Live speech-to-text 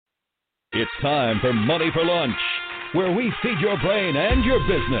It's time for Money for Lunch, where we feed your brain and your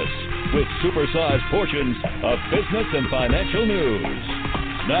business with supersized portions of business and financial news.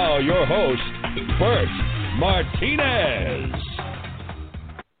 Now your host, Bert Martinez.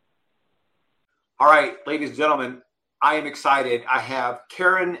 All right, ladies and gentlemen, I am excited. I have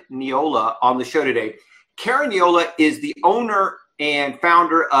Karen Neola on the show today. Karen Neola is the owner and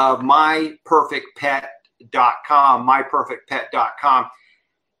founder of myperfectpet.com,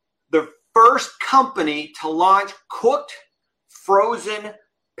 the first company to launch cooked frozen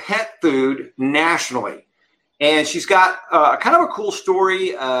pet food nationally. And she's got kind of a cool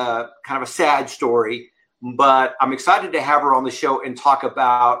story, kind of a sad story, but I'm excited to have her on the show and talk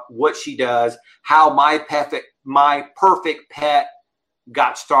about what she does, how My Perfect Pet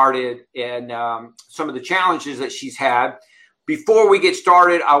got started, and some of the challenges that she's had. Before we get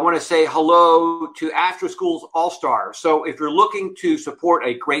started, I want to say hello to After Schools All-Stars. So if you're looking to support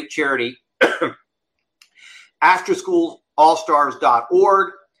a great charity,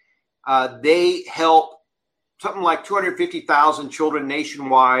 afterschoolsallstars.org, they help something like 250,000 children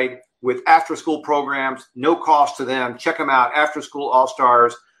nationwide with after-school programs, no cost to them. Check them out, After School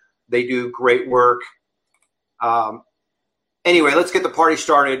All-Stars. They do great work. Anyway, let's get the party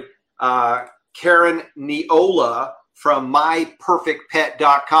started. Karen Neola from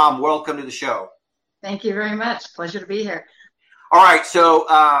myperfectpet.com. Welcome to the show. Thank you very much. Pleasure to be here. All right. So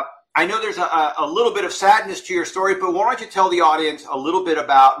I know there's a little bit of sadness to your story, but why don't you tell the audience a little bit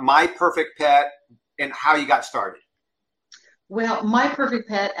about My Perfect Pet and how you got started? Well, My Perfect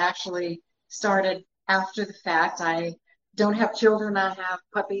Pet actually started after the fact. I don't have children. I have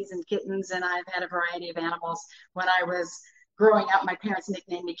puppies and kittens, and I've had a variety of animals. When I was growing up, my parents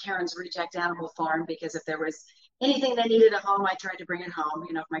nicknamed me Karen's Reject Animal Farm because if there was anything they needed at home, I tried to bring it home.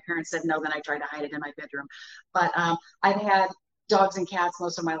 You know, if my parents said no, then I tried to hide it in my bedroom. But I've had dogs and cats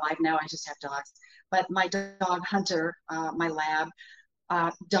most of my life. Now I just have dogs. But my dog Hunter, my lab,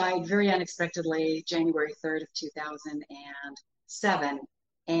 died very unexpectedly January 3rd of 2007.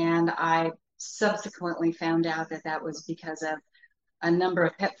 And I subsequently found out that that was because of a number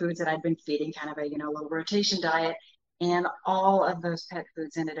of pet foods that I'd been feeding, kind of a, little rotation diet. And all of those pet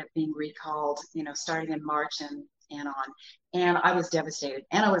foods ended up being recalled, starting in March and on. And I was devastated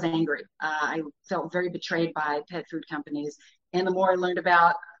and I was angry. I felt very betrayed by pet food companies. And the more I learned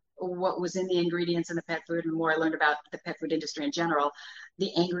about what was in the ingredients in the pet food and the more I learned about the pet food industry in general,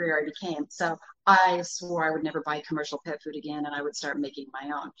 the angrier I became. So I swore I would never buy commercial pet food again and I would start making my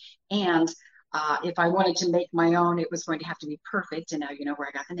own. And if I wanted to make my own, it was going to have to be perfect. And now you know where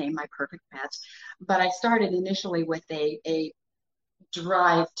I got the name, My Perfect Pet. But I started initially with a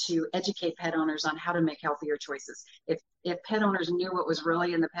drive to educate pet owners on how to make healthier choices. If pet owners knew what was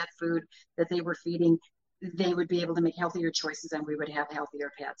really in the pet food that they were feeding, they would be able to make healthier choices and we would have healthier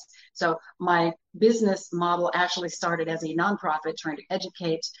pets. So my business model actually started as a nonprofit trying to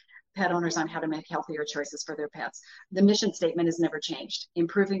educate pet owners on how to make healthier choices for their pets. The mission statement has never changed: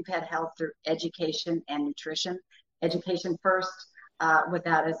 improving pet health through education and nutrition. Education first, with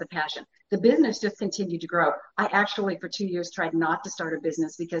that as the passion. The business just continued to grow. I actually, for 2 years, tried not to start a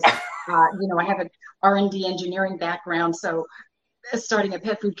business because, I have an R&D engineering background. So starting a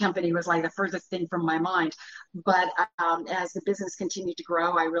pet food company was like the furthest thing from my mind. But as the business continued to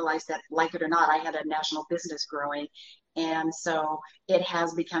grow, I realized that, like it or not, I had a national business growing. And so it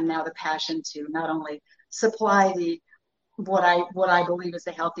has become now the passion to not only supply what I believe is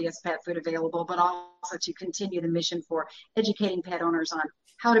the healthiest pet food available, but also to continue the mission for educating pet owners on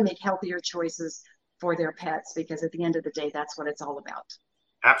how to make healthier choices for their pets, because at the end of the day, that's what it's all about.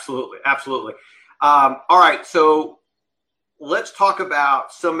 Absolutely. Absolutely. All right. So let's talk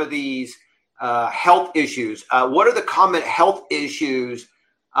about some of these health issues. What are the common health issues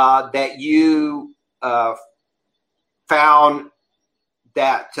that you found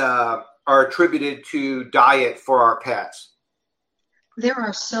that are attributed to diet for our pets? There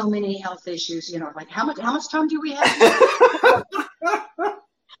are so many health issues, like how much time do we have?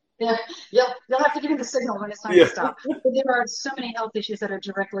 Yeah, you'll have to give me the signal when it's time to stop. But there are so many health issues that are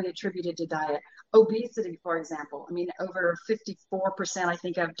directly attributed to diet. Obesity, for example. I mean, over 54%, I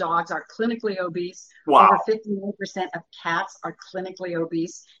think, of dogs are clinically obese. Wow. Over 59% of cats are clinically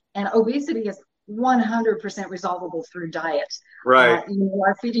obese. And obesity is 100% resolvable through diet. Right.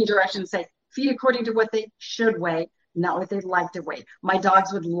 Our feeding directions say feed according to what they should weigh, not what they'd like to weigh. My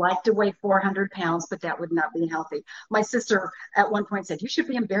dogs would like to weigh 400 pounds, but that would not be healthy. My sister at one point said, you should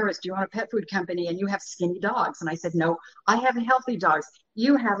be embarrassed. You own a pet food company and you have skinny dogs. And I said, no, I have healthy dogs.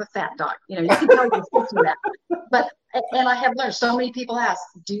 You have a fat dog. You can tell your sister that. And I have learned, so many people ask,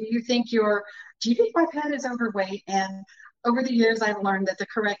 do you think my pet is overweight? And over the years, I've learned that the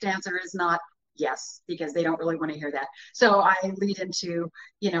correct answer is not yes, because they don't really want to hear that. So I lead into,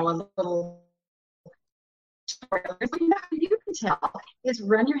 a little you can tell is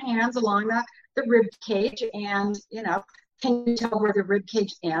run your hands along the rib cage, and can you tell where the rib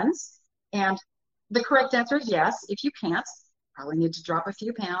cage ends? And the correct answer is yes. If you can't, probably need to drop a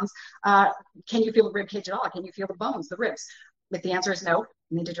few pounds. Can you feel the rib cage at all? Can you feel the bones, the ribs? If the answer is no,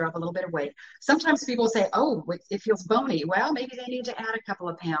 you need to drop a little bit of weight. Sometimes people say, oh, it feels bony. Well, maybe they need to add a couple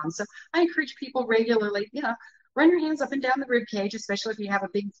of pounds. So I encourage people regularly, run your hands up and down the rib cage, especially if you have a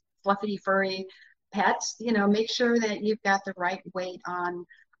big, fluffy, furry pet. Make sure that you've got the right weight on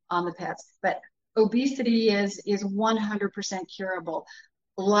the pets. But obesity is 100% curable.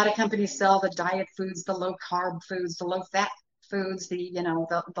 A lot of companies sell the diet foods, the low carb foods, the low fat foods, the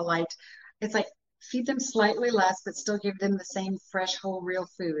light. It's like, feed them slightly less, but still give them the same fresh, whole, real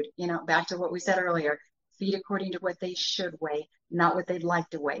food. Back to what we said earlier, feed according to what they should weigh, not what they'd like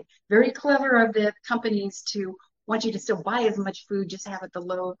to weigh. Very clever of the companies to want you to still buy as much food, just have it the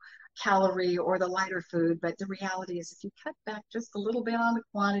low calorie or the lighter food. But the reality is, if you cut back just a little bit on the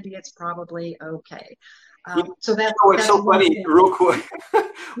quantity, it's probably okay. So that's so funny, real quick.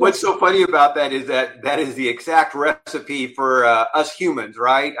 What's so funny about that is that is the exact recipe for us humans,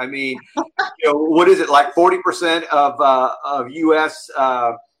 right? I mean, what is it, like 40% of U.S.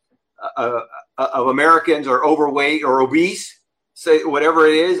 Of Americans are overweight or obese, say whatever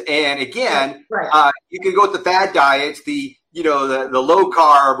it is. And again, right. You can go with the fad diets, the low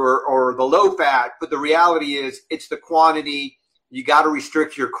carb or the low fat, but the reality is it's the quantity. You got to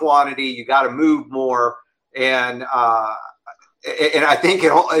restrict your quantity. You got to move more. And I think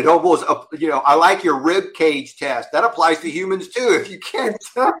it almost, I like your rib cage test. That applies to humans too. If you can't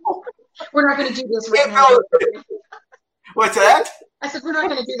tell, we're not going to do this right now. What's that? I said, we're not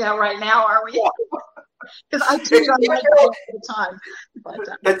going to do that right now, are we? Because I do it on my all the time. But,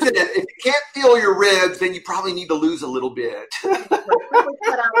 that's it. If you can't feel your ribs, then you probably need to lose a little bit. Right.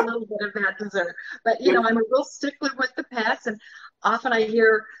 Cut out a little bit of that dessert. But, I'm a real stickler with the pets. And often I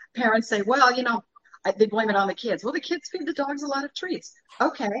hear parents say, well, they blame it on the kids. Well, the kids feed the dogs a lot of treats.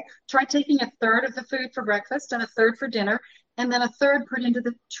 Okay, try taking a third of the food for breakfast and a third for dinner, and then a third put into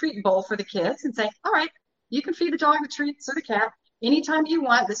the treat bowl for the kids, and say, all right, you can feed the dog the treats or the cat anytime you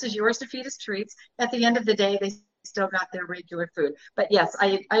want. This is yours to feed as treats. At the end of the day, they still got their regular food. But yes,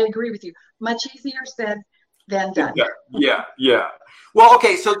 I agree with you. Much easier said than done. Yeah. Well,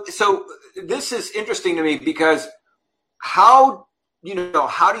 okay, so this is interesting to me because how do you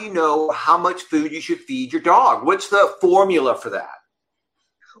know how much food you should feed your dog? What's the formula for that?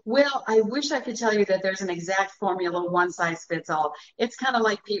 Well, I wish I could tell you that there's an exact formula, one size fits all. It's kind of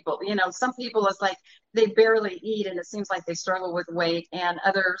like people. Some people, it's like they barely eat and it seems like they struggle with weight, and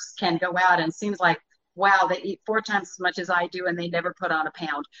others can go out and it seems like, wow, they eat 4 times as much as I do and they never put on a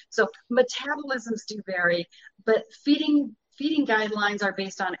pound. So metabolisms do vary, but feeding guidelines are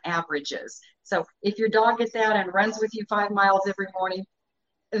based on averages. So if your dog gets out and runs with you 5 miles every morning,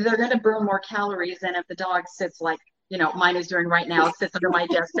 they're going to burn more calories than if the dog sits like, mine is doing right now. It sits under my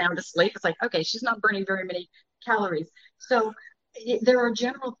desk sound asleep. It's like, okay, she's not burning very many calories. So there are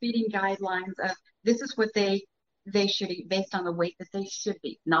general feeding guidelines of this is what they should eat based on the weight that they should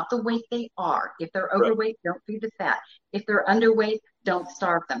be, not the weight they are. If they're overweight, don't feed the fat. If they're underweight, don't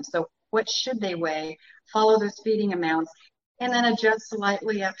starve them. So what should they weigh? Follow those feeding amounts, and then adjust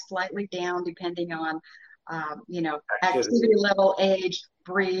slightly up, slightly down, depending on, activity level, age,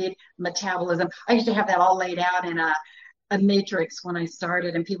 breed, metabolism. I used to have that all laid out in a matrix when I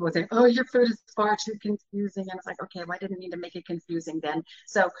started, and people would say, oh, your food is far too confusing. And it's like, okay, well, I didn't mean to make it confusing then.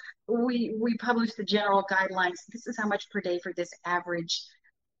 So we published the general guidelines. This is how much per day for this average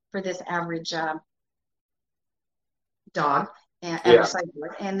dog.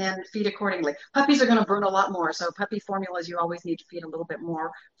 And then feed accordingly. Puppies are going to burn a lot more. So puppy formulas, you always need to feed a little bit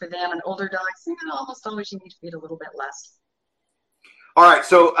more for them. And older dogs, almost always you need to feed a little bit less. All right.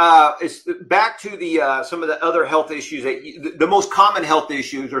 So it's back to the some of the other health issues the most common health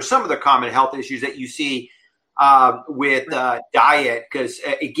issues, or some of the common health issues that you see with diet. Because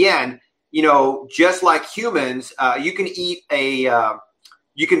again, just like humans, you can eat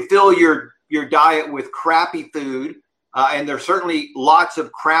you can fill your diet with crappy food. And there's certainly lots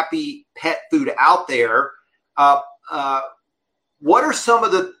of crappy pet food out there. What are some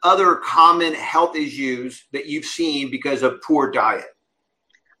of the other common health issues that you've seen because of poor diet?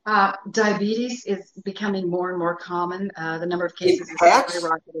 Diabetes is becoming more and more common. The number of cases is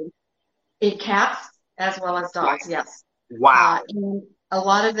skyrocketing. In cats as well as dogs, yes. Wow. And A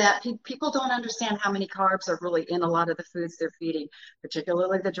lot of that, people don't understand how many carbs are really in a lot of the foods they're feeding,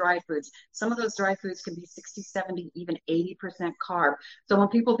 particularly the dry foods. Some of those dry foods can be 60, 70, even 80% carb. So when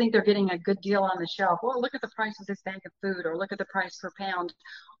people think they're getting a good deal on the shelf, well, look at the price of this bag of food, or look at the price per pound.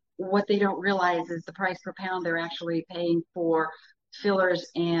 What they don't realize is the price per pound they're actually paying for fillers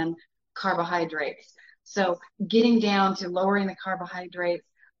and carbohydrates. So getting down to lowering the carbohydrates,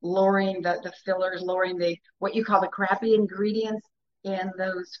 lowering the fillers, lowering the what you call the crappy ingredients in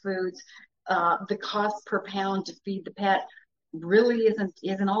those foods, the cost per pound to feed the pet really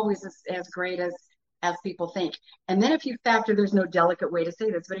isn't always as great as people think. And then if you factor, there's no delicate way to say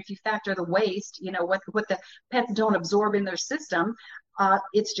this, but if you factor the waste, what the pets don't absorb in their system,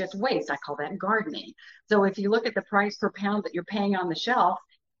 it's just waste. I call that gardening. So if you look at the price per pound that you're paying on the shelf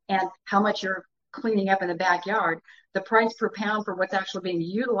and how much you're cleaning up in the backyard, the price per pound for what's actually being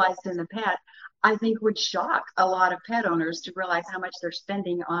utilized in the pet, I think would shock a lot of pet owners to realize how much they're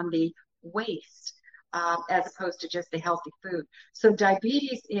spending on the waste as opposed to just the healthy food. So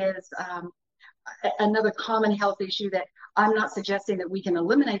diabetes is another common health issue that I'm not suggesting that we can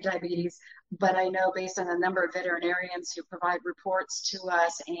eliminate diabetes, but I know based on the number of veterinarians who provide reports to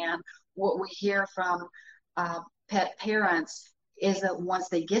us and what we hear from pet parents is that once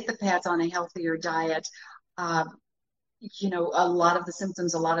they get the pets on a healthier diet, a lot of the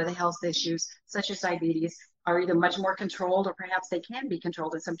symptoms, a lot of the health issues, such as diabetes, are either much more controlled or perhaps they can be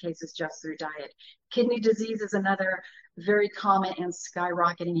controlled in some cases just through diet. Kidney disease is another very common and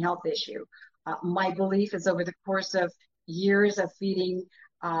skyrocketing health issue. My belief is over the course of years of feeding,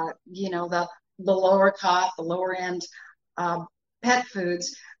 the lower cost, the lower end pet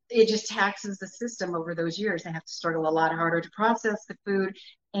foods, it just taxes the system over those years. They have to struggle a lot harder to process the food.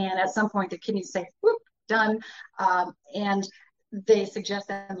 And at some point, the kidneys say, whoop, done. And they suggest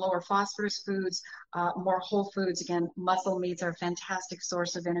that lower phosphorus foods, more whole foods. Again, muscle meats are a fantastic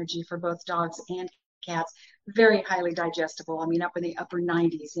source of energy for both dogs and cats. Very highly digestible. I mean, up in the upper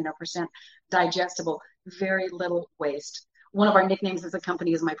 90s, percent digestible. Very little waste. One of our nicknames as a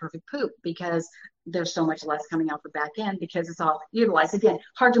company is My Perfect Poop because there's so much less coming out the back end because it's all utilized. Again,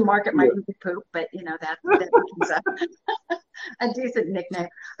 hard to market My Perfect Poop, but that becomes a decent nickname.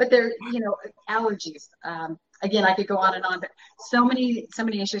 But there, allergies. Again, I could go on and on, but so many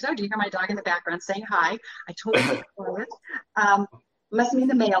issues. Oh, do you hear my dog in the background saying hi? I totally it. Must mean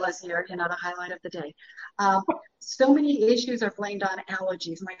the mail is here, the highlight of the day. So many issues are blamed on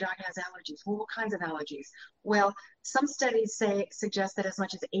allergies. My dog has allergies. Well, what kinds of allergies? Well, some studies suggest that as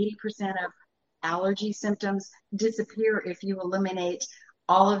much as 80% of allergy symptoms disappear if you eliminate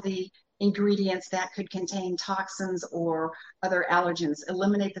all of the ingredients that could contain toxins or other allergens.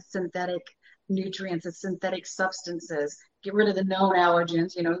 Eliminate the synthetic nutrients, the synthetic substances, get rid of the known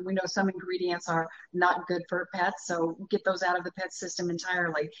allergens. We know some ingredients are not good for pets, so get those out of the pet system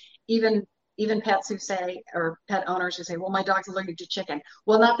entirely. Even pets who say, or pet owners who say, well, my dog's allergic to chicken.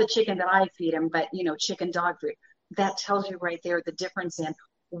 Well, not the chicken that I feed him, but, chicken dog food. That tells you right there the difference in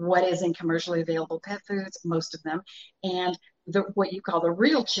what is in commercially available pet foods, most of them, and what you call the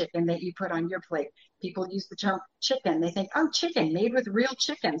real chicken that you put on your plate. People use the term chicken. They think, oh, chicken made with real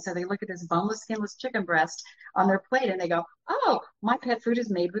chicken. So they look at this boneless, skinless chicken breast on their plate and they go, oh, my pet food is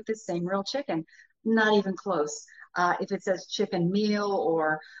made with this same real chicken. Not even close. If it says chicken meal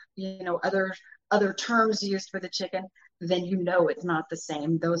or, other terms used for the chicken, then it's not the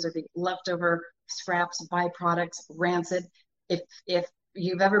same. Those are the leftover scraps, byproducts, rancid. If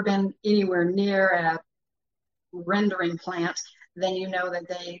you've ever been anywhere near a rendering plant, then you know that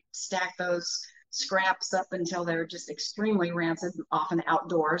they stack those scraps up until they're just extremely rancid, often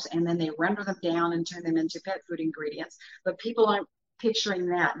outdoors, and then they render them down and turn them into pet food ingredients. But people aren't picturing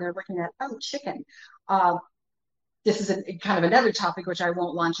that. They're looking at, oh, chicken. This is kind of another topic which I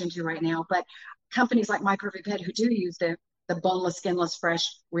won't launch into right now, but companies like My Perfect Pet who do use the boneless, skinless, fresh,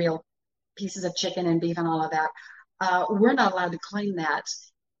 real pieces of chicken and beef and all of that, we're not allowed to claim that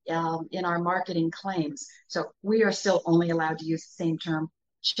in our marketing claims. So we are still only allowed to use the same term,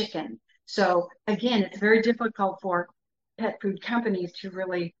 chicken. So again, it's very difficult for pet food companies to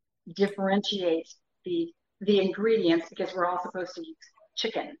really differentiate the ingredients because we're all supposed to use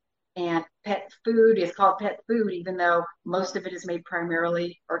chicken. And pet food is called pet food, even though most of it is made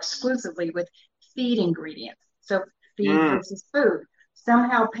primarily or exclusively with feed ingredients. So feed versus food.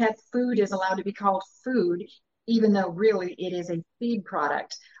 Somehow pet food is allowed to be called food, even though really it is a feed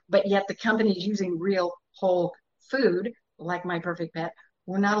product. But yet the company is using real whole food, like My Perfect Pet.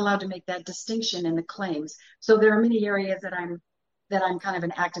 We're not allowed to make that distinction in the claims. So there are many areas that I'm kind of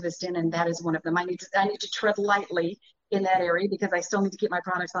an activist in, and that is one of them. I need to tread lightly in that area because I still need to get my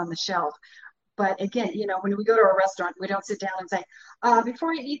products on the shelf. But again, when we go to a restaurant, we don't sit down and say,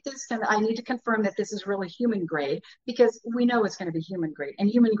 before I eat this, I need to confirm that this is really human grade, because we know it's going to be human grade. And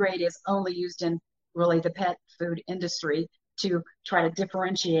human grade is only used in really the pet food industry to try to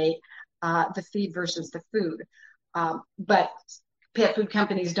differentiate the feed versus the food. But pet food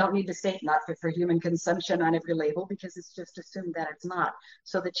companies don't need to state not fit for human consumption on every label, because it's just assumed that it's not.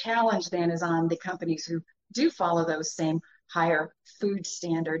 So the challenge then is on the companies who do follow those same higher food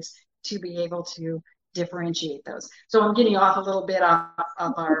standards to be able to differentiate those. So I'm getting off a little bit of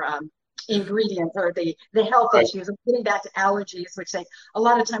our ingredients or the health issues. I'm getting back to allergies, which a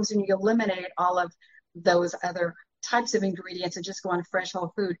lot of times when you eliminate all of those other types of ingredients and just go on fresh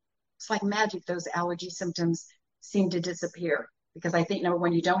whole food, it's like magic. Those allergy symptoms seem to disappear, because I think,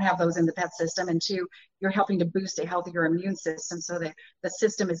 when you don't have those in the pet system, and two, you're helping to boost a healthier immune system so that the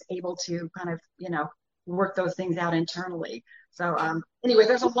system is able to kind of, work those things out internally. So anyway,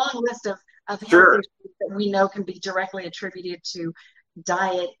 there's a long list of health issues that we know can be directly attributed to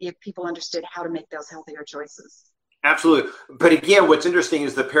diet if people understood how to make those healthier choices. Absolutely. But again, what's interesting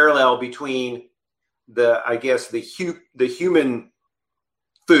is the parallel between the human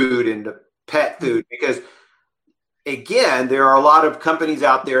food and the pet food, because again, there are a lot of companies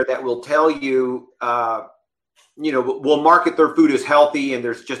out there that will tell you, will market their food as healthy, and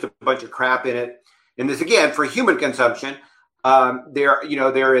there's just a bunch of crap in it. And this, again, for human consumption,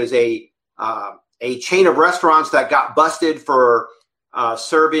 there is a chain of restaurants that got busted for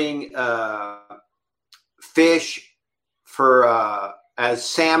serving fish as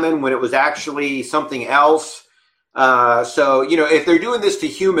salmon when it was actually something else. So if they're doing this to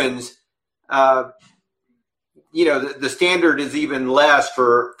humans, the standard is even less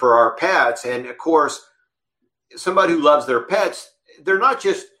for our pets. And of course, somebody who loves their pets, they're not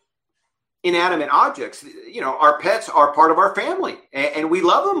just inanimate objects. Our pets are part of our family, and we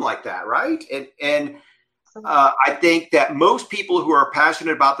love them like that, right? And I think that most people who are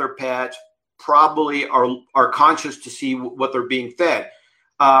passionate about their pets probably are conscious to see what they're being fed.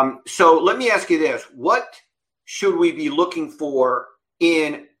 So let me ask you this: what should we be looking for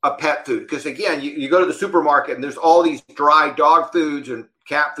in a pet food? Because again, you go to the supermarket and there's all these dry dog foods and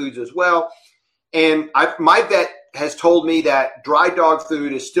cat foods as well. And my vet has told me that dry dog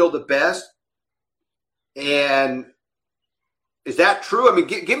food is still the best. And is that true? I mean,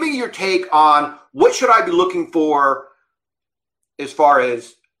 give me your take on what should I be looking for as far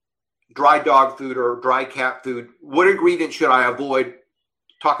as dry dog food or dry cat food. What ingredients should I avoid?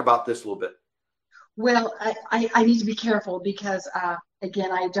 Talk about this a little bit. Well, I need to be careful because,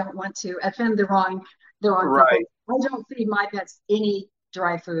 again, I don't want to offend the wrong right. people. I don't feed my pets any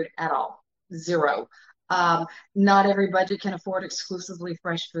dry food at all. Zero. Not every budget can afford exclusively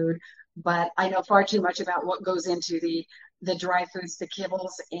fresh food, but I know far too much about what goes into the dry foods, the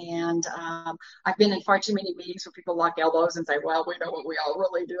kibbles, and I've been in far too many meetings where people lock elbows and say, well, we know what we all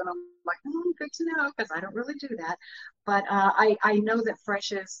really do. And I'm like, good to know, because I don't really do that. But I know that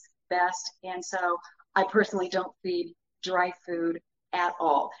fresh is best, and so I personally don't feed dry food at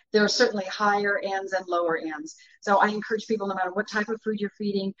all. There are certainly higher ends and lower ends. So I encourage people, no matter what type of food you're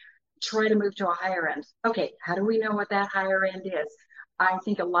feeding, try to move to a higher end. Okay, how do we know what that higher end is? I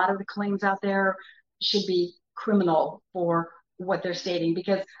think a lot of the claims out there should be criminal for what they're stating,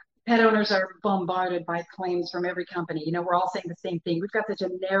 because pet owners are bombarded by claims from every company. We're all saying the same thing. We've got such a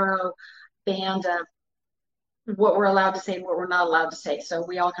narrow band of what we're allowed to say and what we're not allowed to say. So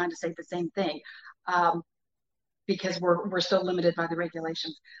we all kind of say the same thing because we're so limited by the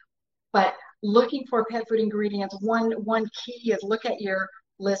regulations. But looking for pet food ingredients, one key is look at your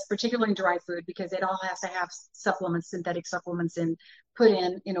list, particularly in dry food, because it all has to have supplements, synthetic supplements put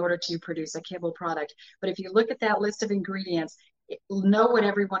in order to produce a kibble product. But if you look at that list of ingredients, know what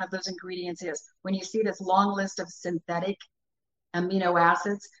every one of those ingredients is. When you see this long list of synthetic amino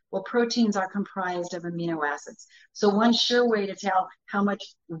acids, well, proteins are comprised of amino acids. So one sure way to tell how much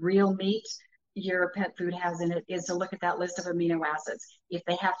real meat your pet food has in it is to look at that list of amino acids. If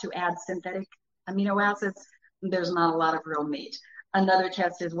they have to add synthetic amino acids, there's not a lot of real meat. Another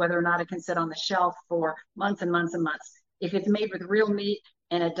test is whether or not it can sit on the shelf for months and months and months. If it's made with real meat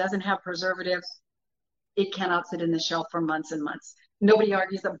and it doesn't have preservatives, it cannot sit in the shelf for months and months. Nobody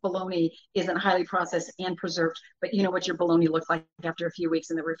argues that bologna isn't highly processed and preserved, but you know what your bologna looks like after a few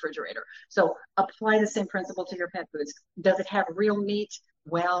weeks in the refrigerator. So apply the same principle to your pet foods. Does it have real meat?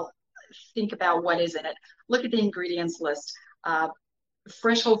 Well, think about what is in it. Look at the ingredients list.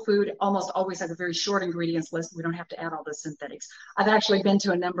 Fresh whole food almost always has a very short ingredients list. We don't have to add all the synthetics. I've actually been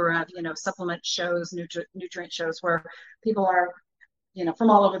to a number of, supplement shows, nutrient shows where people are from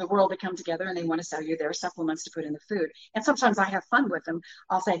all over the world to come together, and they want to sell you their supplements to put in the food. And sometimes I have fun with them.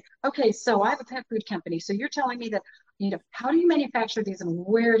 I'll say, okay, so I have a pet food company. So you're telling me that, how do you manufacture these and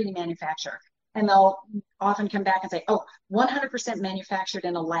where do you manufacture? And they'll often come back and say, oh, 100% manufactured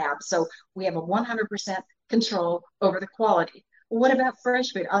in a lab. So we have a 100% control over the quality. What about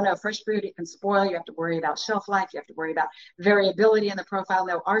fresh food? Oh no, fresh food, it can spoil. You have to worry about shelf life. You have to worry about variability in the profile.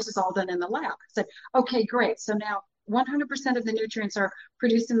 No, ours is all done in the lab. I said, okay, great. So now 100% of the nutrients are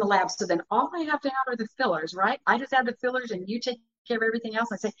produced in the lab. So then all I have to add are the fillers, right? I just add the fillers and you take care of everything else.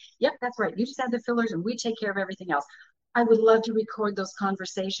 I say, yep, that's right. You just add the fillers and we take care of everything else. I would love to record those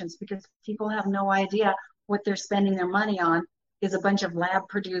conversations because people have no idea what they're spending their money on is a bunch of lab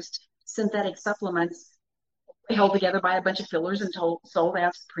produced synthetic supplements held together by a bunch of fillers and sold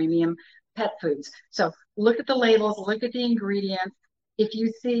as premium pet foods. So look at the labels, look at the ingredients. If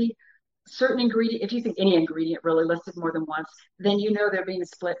you see certain ingredient, if you think any ingredient really listed more than once, then they're being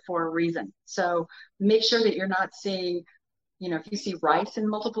split for a reason. So make sure that you're not seeing, if you see rice in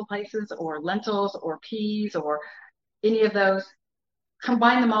multiple places or lentils or peas or any of those,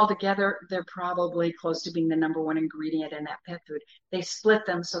 combine them all together, they're probably close to being the number one ingredient in that pet food. They split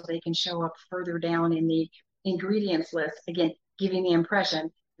them so they can show up further down in the ingredients list, again, giving the impression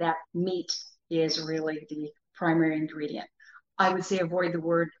that meat is really the primary ingredient. I would say avoid the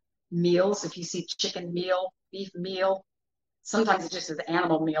word meals. If you see chicken meal, beef meal, sometimes it just says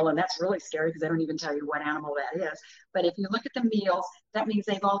animal meal, and that's really scary because they don't even tell you what animal that is. But if you look at the meals, that means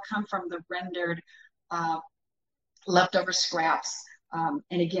they've all come from the rendered leftover scraps. And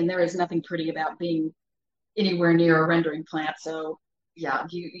again, there is nothing pretty about being anywhere near a rendering plant. So yeah,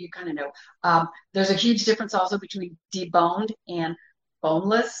 you kind of know. There's a huge difference also between deboned and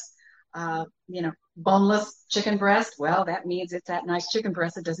boneless. Boneless chicken breast, well, that means it's that nice chicken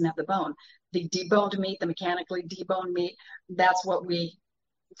breast that doesn't have the bone. The deboned meat, the mechanically deboned meat, that's what we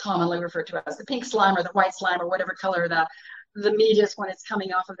commonly refer to as the pink slime or the white slime or whatever color the meat is when it's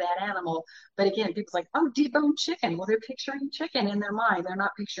coming off of that animal. But again, people's like, oh, deboned chicken. Well, they're picturing chicken in their mind. They're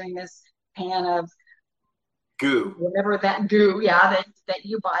not picturing this pan of goo, whatever that goo, that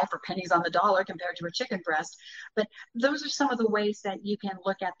you buy for pennies on the dollar compared to a chicken breast. But those are some of the ways that you can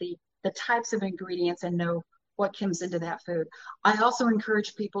look at the types of ingredients and know what comes into that food. I also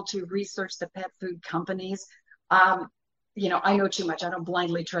encourage people to research the pet food companies. I know too much. I don't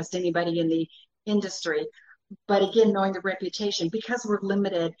blindly trust anybody in the industry. But again, knowing the reputation, because we're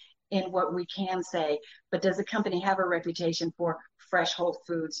limited in what we can say, but does the company have a reputation for fresh whole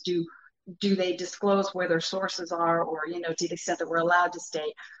foods? Do they disclose where their sources are, or, to the extent that we're allowed to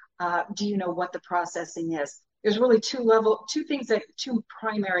state? Do you know what the processing is? There's really two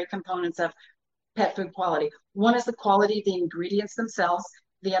primary components of pet food quality. One is the quality of the ingredients themselves.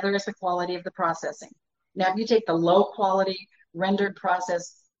 The other is the quality of the processing. Now, if you take the low quality rendered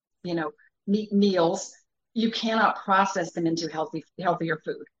processed, meat meals, you cannot process them into healthier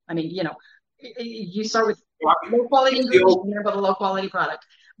food. I mean, you start with low quality ingredients, you have a low quality product.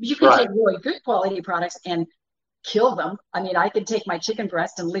 But you can take really good quality products and kill them. I mean, I could take my chicken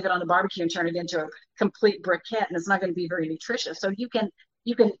breast and leave it on the barbecue and turn it into a complete briquette, and it's not going to be very nutritious. So you can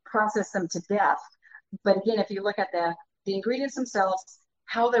process them to death. But again, if you look at the ingredients themselves,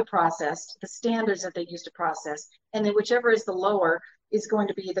 how they're processed, the standards that they use to process, and then whichever is the lower is going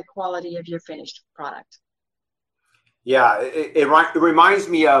to be the quality of your finished product. Yeah, it reminds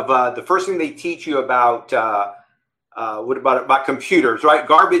me of the first thing they teach you about about computers, right?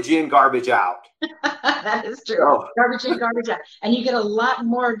 Garbage in, garbage out. That is true. Oh. Garbage in, garbage out, and you get a lot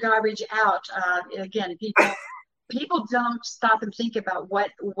more garbage out. Again, people don't stop and think about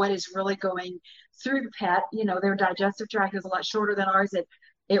what is really going through the pet. Their digestive tract is a lot shorter than ours.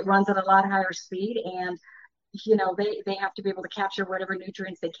 It runs at a lot higher speed, and they have to be able to capture whatever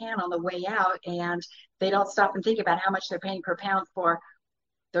nutrients they can on the way out, and they don't stop and think about how much they're paying per pound for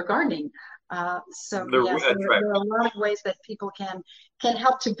their gardening. So there are a lot of ways that people can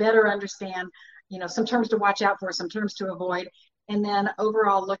help to better understand, some terms to watch out for, some terms to avoid, and then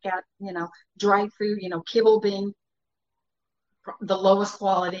overall look at, dry food, kibble being the lowest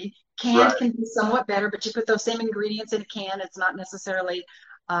quality. Canned can be somewhat better, but you put those same ingredients in a can, it's not necessarily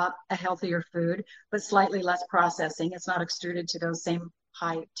a healthier food, but slightly less processing. It's not extruded to those same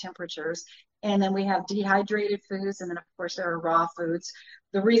high temperatures. And then we have dehydrated foods, and then of course there are raw foods.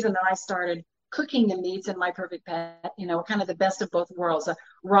 The reason that I started cooking the meats in My Perfect Pet, kind of the best of both worlds,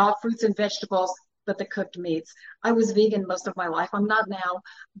 raw fruits and vegetables, but the cooked meats. I was vegan most of my life. I'm not now,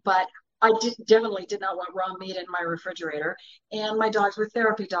 but I definitely did not want raw meat in my refrigerator. And my dogs were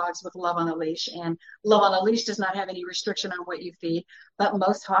therapy dogs with Love on a Leash. And Love on a Leash does not have any restriction on what you feed, but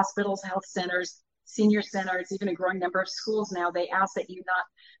most hospitals, health centers, senior centers, even a growing number of schools now, they ask that you not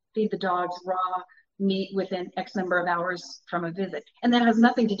feed the dogs raw meat within X number of hours from a visit. And that has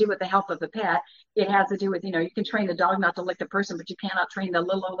nothing to do with the health of the pet. It has to do with, you can train the dog not to lick the person, but you cannot train the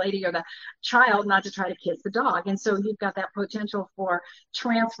little old lady or the child not to try to kiss the dog. And so you've got that potential for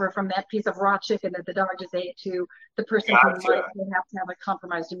transfer from that piece of raw chicken that the dog just ate to the person who might have to have a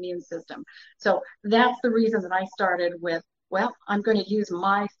compromised immune system. So that's the reason that I started with, well, I'm going to use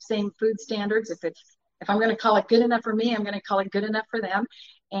my same food standards. If I'm going to call it good enough for me, I'm going to call it good enough for them.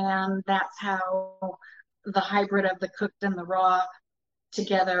 And that's how the hybrid of the cooked and the raw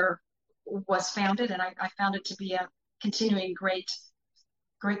together was founded. And I found it to be a continuing great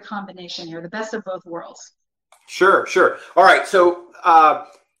combination here, the best of both worlds. Sure. All right. So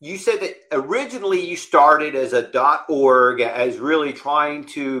you said that originally you started as a .org, as really trying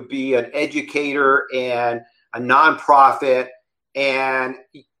to be an educator and a nonprofit. And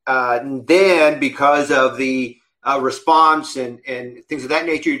then because of the response and things of that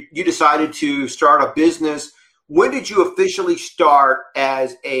nature, you decided to start a business. When did you officially start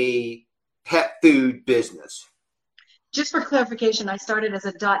as a pet food business? Just for clarification, I started as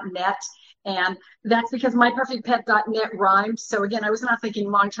a .net, and that's because myperfectpet.net rhymed. So again, I was not thinking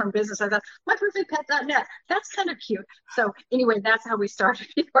long-term business. I thought myperfectpet.net, that's kind of cute. So anyway, that's how we started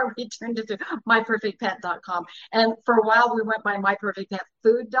before we turned into myperfectpet.com. And for a while, we went by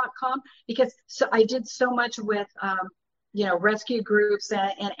myperfectpetfood.com because I did so much with rescue groups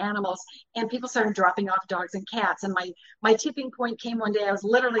and animals, and people started dropping off dogs and cats. And my tipping point came one day. I was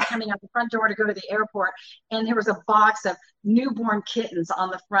literally coming out the front door to go to the airport, and there was a box of newborn kittens on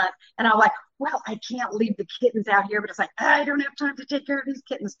the front. And I'm like, well, I can't leave the kittens out here, but it's like, I don't have time to take care of these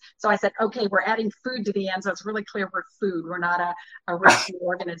kittens. So I said, okay, we're adding food to the end. So it's really clear we're food. We're not a rescue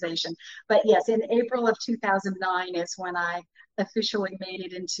organization. But yes, in April of 2009 is when I officially made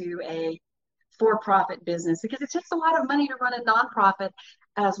it into a for-profit business, because it takes a lot of money to run a nonprofit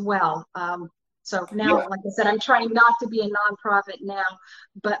as well. So now, like I said, I'm trying not to be a nonprofit now,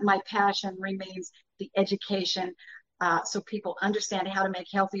 but my passion remains the education, so people understand how to make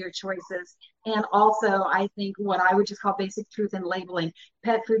healthier choices. And also, I think what I would just call basic truth in labeling.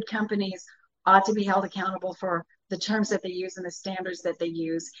 Pet food companies ought to be held accountable for the terms that they use and the standards that they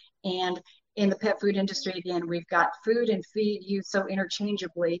use. And in the pet food industry, again, we've got food and feed used so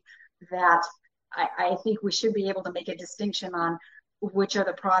interchangeably that I think we should be able to make a distinction on which are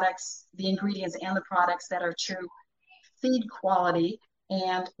the products, the ingredients and the products that are true feed quality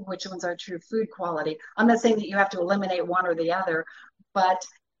and which ones are true food quality. I'm not saying that you have to eliminate one or the other, but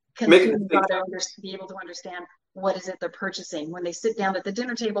consumers got to be able to understand what is it they're purchasing. When they sit down at the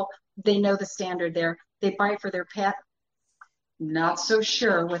dinner table, they know the standard there. They buy for their pet, not so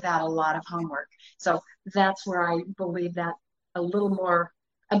sure without a lot of homework. So that's where I believe that a little more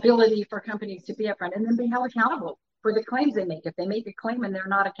ability for companies to be upfront and then be held accountable for the claims they make. If they make a claim and they're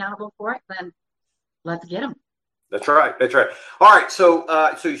not accountable for it, then let's get them. That's right. All right.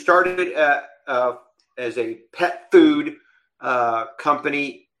 So you started as a pet food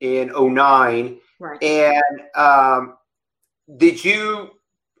company in 2009. Right. And how did you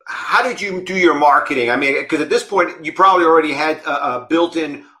do your marketing? I mean, because at this point you probably already had a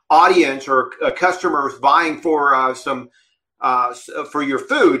built-in audience or customers buying for for your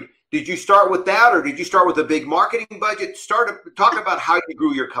food. Did you start with that, or did you start with a big marketing budget? Talk about how you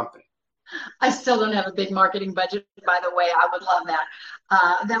grew your company. I still don't have a big marketing budget, by the way. I would love that.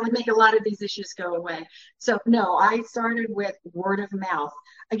 That would make a lot of these issues go away. So no, I started with word of mouth.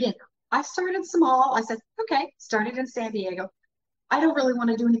 Again, I started small. I said, okay, started in San Diego. I don't really want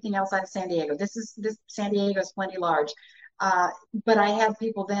to do anything else out of San Diego. This San Diego is plenty large. But I had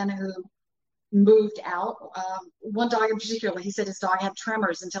people then who moved out. One dog in particular, he said his dog had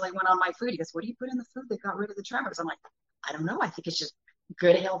tremors until he went on my food. He goes, what do you put in the food that got rid of the tremors? I'm like, I don't know. I think it's just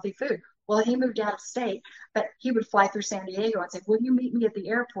good, healthy food. Well, he moved out of state, but he would fly through San Diego and say, will you meet me at the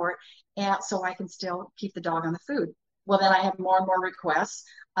airport so I can still keep the dog on the food? Well, then I had more and more requests.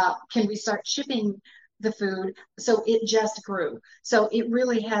 Can we start shipping the food? So it just grew. So it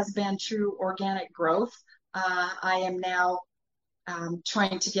really has been true organic growth. I am now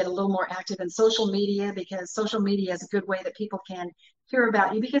trying to get a little more active in social media, because social media is a good way that people can hear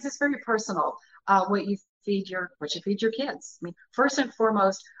about you, because it's very personal. What you feed your kids. I mean, first and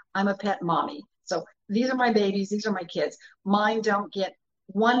foremost, I'm a pet mommy. So these are my babies. These are my kids. Mine don't get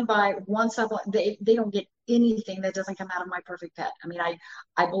one supplement. They don't get anything that doesn't come out of My Perfect Pet. I mean,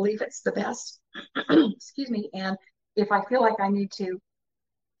 I believe it's the best. Excuse me. And if I feel like I need to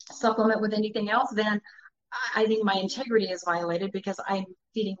supplement with anything else, then I think my integrity is violated, because I'm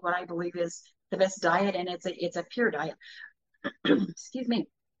feeding what I believe is the best diet, and it's a pure diet. Excuse me.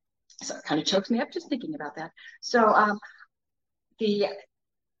 So it kind of chokes me up just thinking about that. So the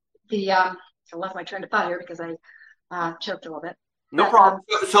I lost my train of thought here because I choked a little bit. No But, problem.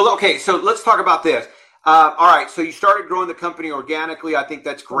 Okay, so let's talk about this. All right, so you started growing the company organically. I think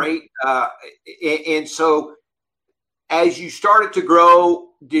that's great. And so as you started to grow,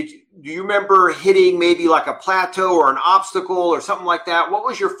 do you remember hitting maybe like a plateau or an obstacle or something like that? What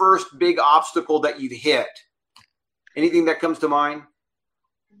was your first big obstacle that you've hit? Anything that comes to mind?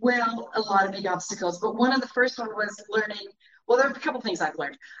 well, a lot of big obstacles, but one of the first one was learning. Well, there are a couple things I've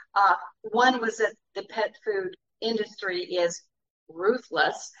learned. One was that the pet food industry is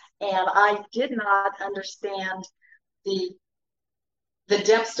ruthless, and I did not understand the the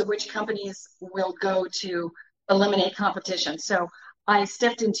depths to which companies will go to eliminate competition. So I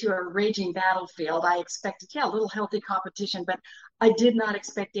stepped into a raging battlefield. I expected, yeah, a little healthy competition, but I did not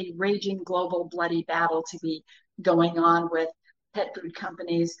expect a raging global bloody battle to be going on with pet food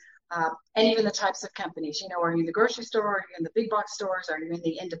companies, and even the types of companies. Are you in the grocery store? Are you in the big box stores? Are you in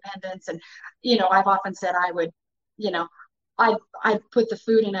the independents? And I've often said I would, you know, I'd put the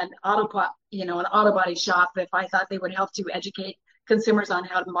food in an auto body shop if I thought they would help to educate consumers on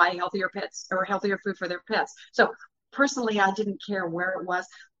how to buy healthier pets or healthier food for their pets. So personally, I didn't care where it was,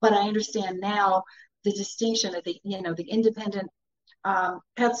 but I understand now the distinction that the independent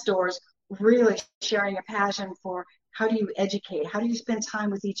pet stores really sharing a passion for how do you educate, how do you spend time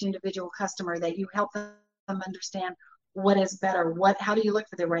with each individual customer, that you help them understand what is better, how do you look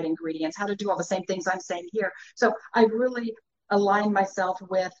for the right ingredients, how to do all the same things I'm saying here. So I really align myself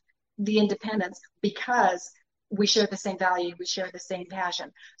with the independents because we share the same value, we share the same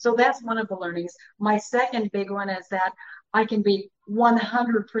passion. So that's one of the learnings. My second big one is that I can be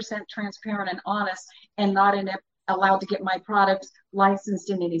 100% transparent and honest and not allowed to get my products licensed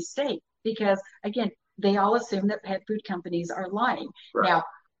in any state because, again, they all assume that pet food companies are lying. Right. Now,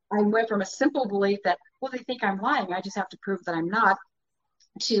 I went from a simple belief that, well, they think I'm lying, I just have to prove that I'm not,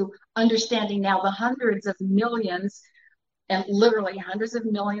 to understanding now the hundreds of millions and literally hundreds of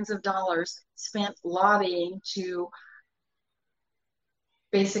millions of dollars spent lobbying to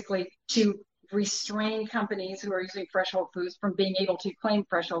basically to restrain companies who are using fresh whole foods from being able to claim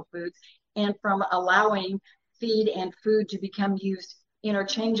fresh whole foods and from allowing feed and food to become used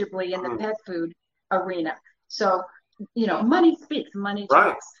interchangeably in the pet food arena. So, money speaks, money talks.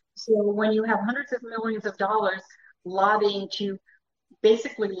 Right. So when you have hundreds of millions of dollars lobbying to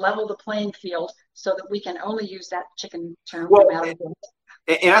basically level the playing field so that we can only use that chicken term. Well,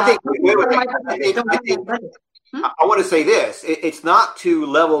 and I think, I want to say this. It's not to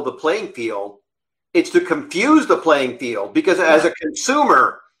level the playing field. It's to confuse the playing field because as a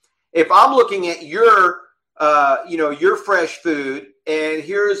consumer, if I'm looking at your fresh food and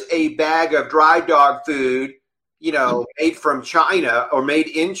here's a bag of dry dog food, made from China or made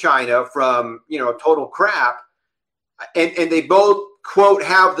in China from, total crap, and they both, quote,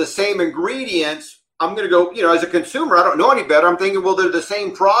 have the same ingredients, I'm going to go, as a consumer, I don't know any better. I'm thinking, well, they're the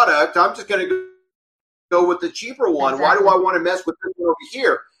same product. I'm just going to go with the cheaper one. Exactly. Why do I want to mess with this one over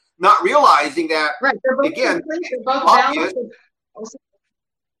here? Not realizing that, right. Again, obvious,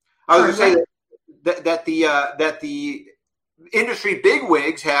 I was going to say that the industry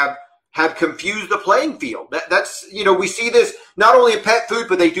bigwigs have confused the playing field. That's, we see this not only in pet food,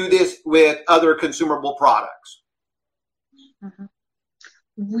 but they do this with other consumable products. Mm-hmm.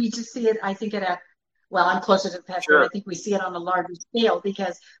 We just see it, I think, I'm closer to the pet food. I think we see it on a larger scale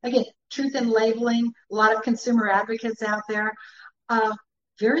because, again, truth in labeling, a lot of consumer advocates out there,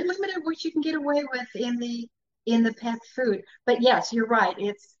 very limited what you can get away with in the pet food. But yes, you're right.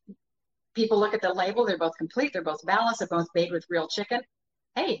 It's people look at the label, they're both complete, they're both balanced, they're both made with real chicken.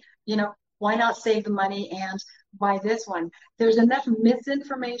 Hey, why not save the money and buy this one? There's enough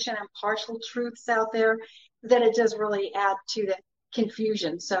misinformation and partial truths out there that it does really add to the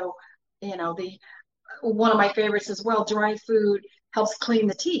confusion. So, one of my favorites as well, dry food helps clean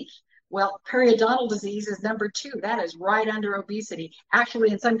the teeth. Well, periodontal disease is number 2. That is right under obesity.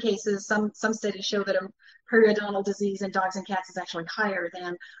 Actually, in some cases, some studies show that periodontal disease in dogs and cats is actually higher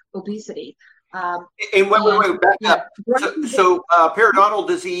than obesity. Wait, back up. So periodontal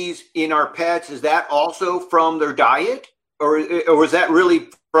disease in our pets, is that also from their diet? Or is that really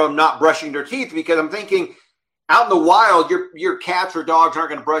from not brushing their teeth? Because I'm thinking out in the wild, your cats or dogs aren't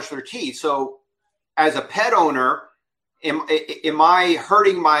going to brush their teeth. So as a pet owner, am I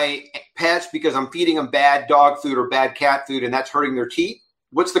hurting my pets because I'm feeding them bad dog food or bad cat food and that's hurting their teeth?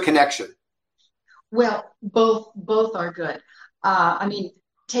 What's the connection? Well, both are good.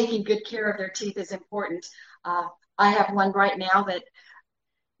 Taking good care of their teeth is important. I have one right now that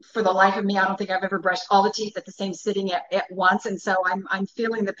for the life of me, I don't think I've ever brushed all the teeth at the same sitting at once. And so I'm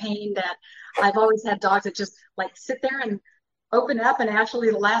feeling the pain that I've always had dogs that just like sit there and open up. And actually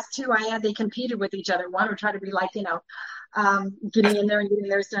the last two I had, they competed with each other. One would try to be like, getting in there and getting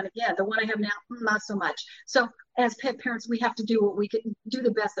theirs done again. The one I have now, not so much. So as pet parents, we have to do what we can, do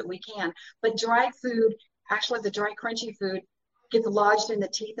the best that we can. But dried food, actually the dry crunchy food, gets lodged in the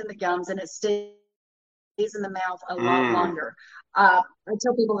teeth and the gums, and it stays in the mouth a lot longer. I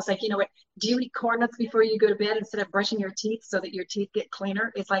tell people, it's like, you know what, do you eat corn nuts before you go to bed instead of brushing your teeth so that your teeth get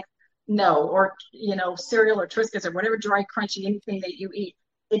cleaner? It's like, no. Or, cereal or Triscuits or whatever dry, crunchy, anything that you eat,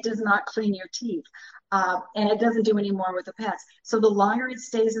 it does not clean your teeth. And it doesn't do any more with the pets. So the longer it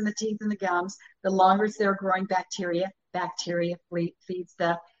stays in the teeth and the gums, the longer it's there growing bacteria. Bacteria feeds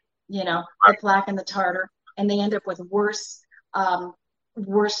the plaque and the tartar, and they end up with worse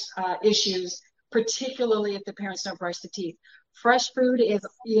issues, particularly if the parents don't brush the teeth. Fresh food is,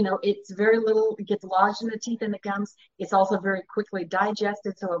 it's very little, it gets lodged in the teeth and the gums. It's also very quickly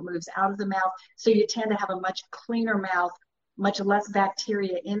digested, so it moves out of the mouth. So you tend to have a much cleaner mouth, much less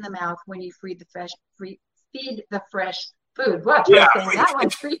bacteria in the mouth when you feed the fresh food. What am I saying? That one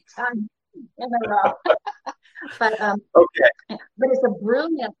 3 times in a row. But it's a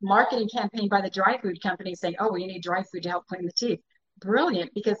brilliant marketing campaign by the dry food company saying, oh, well, you need dry food to help clean the teeth.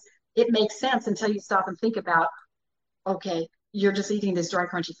 Brilliant, because it makes sense until you stop and think about, okay, you're just eating this dry,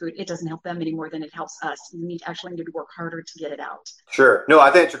 crunchy food. It doesn't help them any more than it helps us. You actually need to work harder to get it out. Sure. No,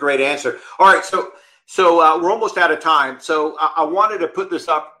 I think it's a great answer. All right. So we're almost out of time. So I wanted to put this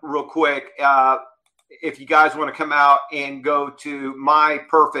up real quick. If you guys want to come out and go to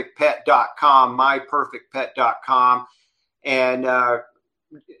myperfectpet.com, and,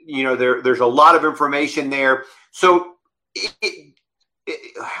 there's a lot of information there. So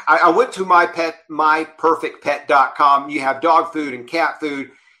I went to myperfectpet.com. You have dog food and cat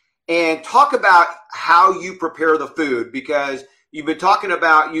food, and talk about how you prepare the food, because you've been talking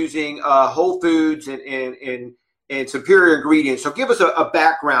about using whole foods and superior ingredients. So give us a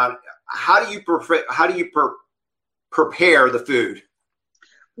background. How do you prepare the food?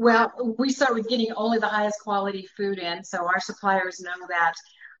 Well, we start with getting only the highest quality food in. So our suppliers know that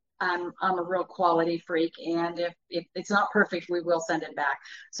I'm a real quality freak, and if it's not perfect, we will send it back.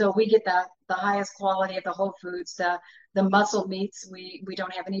 So we get the highest quality of the whole foods. The muscle meats, we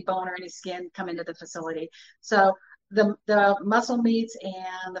don't have any bone or any skin come into the facility. So the muscle meats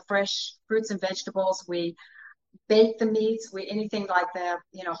and the fresh fruits and vegetables, we bake the meats. Anything like the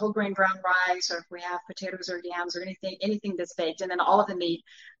whole grain brown rice, or if we have potatoes or yams or anything that's baked, and then all of the meat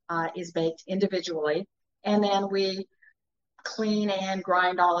is baked individually, and then we clean and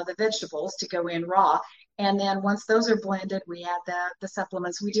grind all of the vegetables to go in raw. And then once those are blended, we add the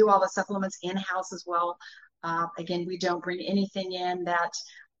supplements. We do all the supplements in-house as well. Again, we don't bring anything in that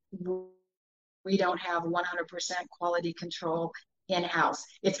we don't have 100% quality control in-house.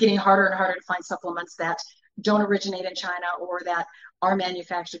 It's getting harder and harder to find supplements that don't originate in China or that are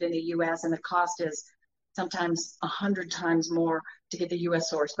manufactured in the U.S. and the cost is sometimes 100 times more to get the U.S.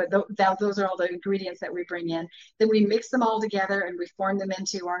 source. But those are all the ingredients that we bring in. Then we mix them all together and we form them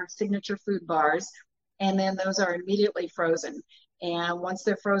into our signature food bars. And then those are immediately frozen. And once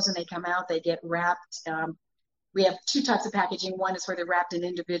they're frozen, they come out, they get wrapped. We have 2 types of packaging. One is where they're wrapped in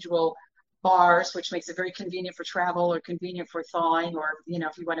individual bars, which makes it very convenient for travel or convenient for thawing, or,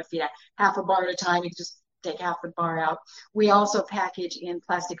 if you want to feed half a bar at a time, you can just take half the bar out. We also package in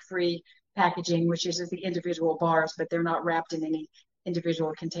plastic-free packaging, which uses the individual bars, but they're not wrapped in any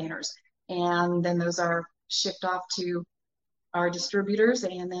individual containers. And then those are shipped off to our distributors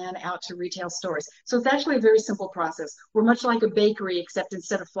and then out to retail stores. So it's actually a very simple process. We're much like a bakery, except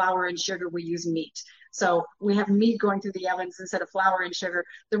instead of flour and sugar, we use meat. So we have meat going through the ovens instead of flour and sugar.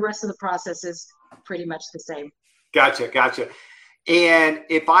 The rest of the process is pretty much the same. Gotcha. And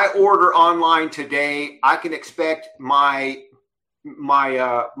if I order online today, I can expect my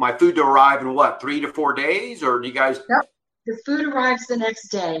food to arrive in what, 3 to 4 days, or do you guys? Yep. The food arrives the next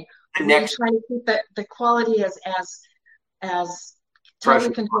day. We try to keep the quality as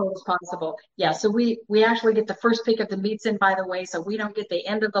tightly controlled as possible. Yeah. So we actually get the first pick of the meats in, by the way. So we don't get the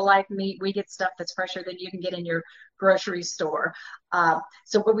end of the life meat. We get stuff that's fresher than you can get in your grocery store. But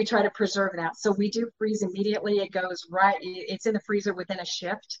we try to preserve that. So we do freeze immediately. It goes right. It's in the freezer within a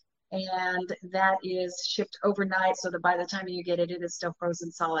shift. And that is shipped overnight, so that by the time you get it, it is still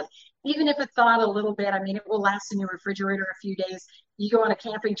frozen solid. Even if it thawed a little bit, it will last in your refrigerator a few days. You go on a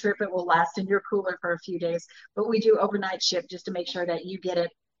camping trip, it will last in your cooler for a few days. But we do overnight ship just to make sure that you get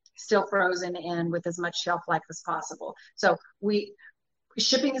it still frozen and with as much shelf life as possible. So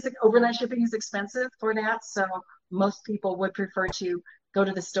overnight shipping is expensive for that. So most people would prefer to go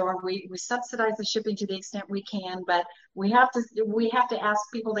to the store. We subsidize the shipping to the extent we can, but we have to ask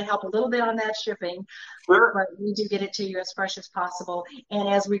people to help a little bit on that shipping. Sure. But we do get it to you as fresh as possible. And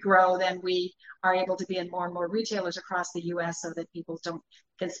as we grow, then we are able to be in more and more retailers across the U.S. so that people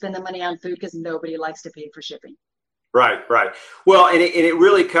can spend the money on food, because nobody likes to pay for shipping. Right. Well, and it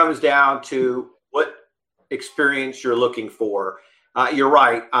really comes down to what experience you're looking for. You're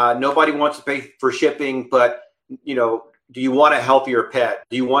right. Nobody wants to pay for shipping, but do you want a healthier pet?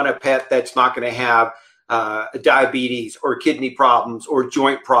 Do you want a pet that's not going to have diabetes or kidney problems or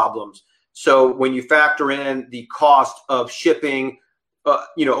joint problems? So when you factor in the cost of shipping,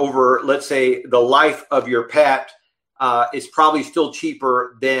 over, let's say, the life of your pet, it's probably still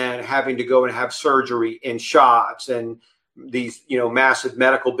cheaper than having to go and have surgery and shots and these, massive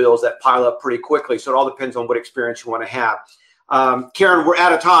medical bills that pile up pretty quickly. So it all depends on what experience you want to have. Karen, we're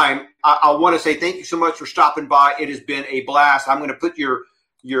out of time. I want to say thank you so much for stopping by. It has been a blast. I'm going to put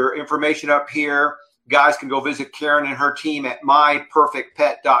your information up here. Guys can go visit Karen and her team at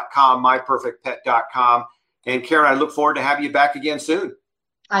myperfectpet.com. And Karen, I look forward to having you back again soon.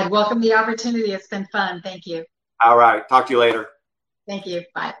 I'd welcome the opportunity. It's been fun. Thank you. All right. Talk to you later. Thank you.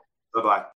 Bye. Bye-bye.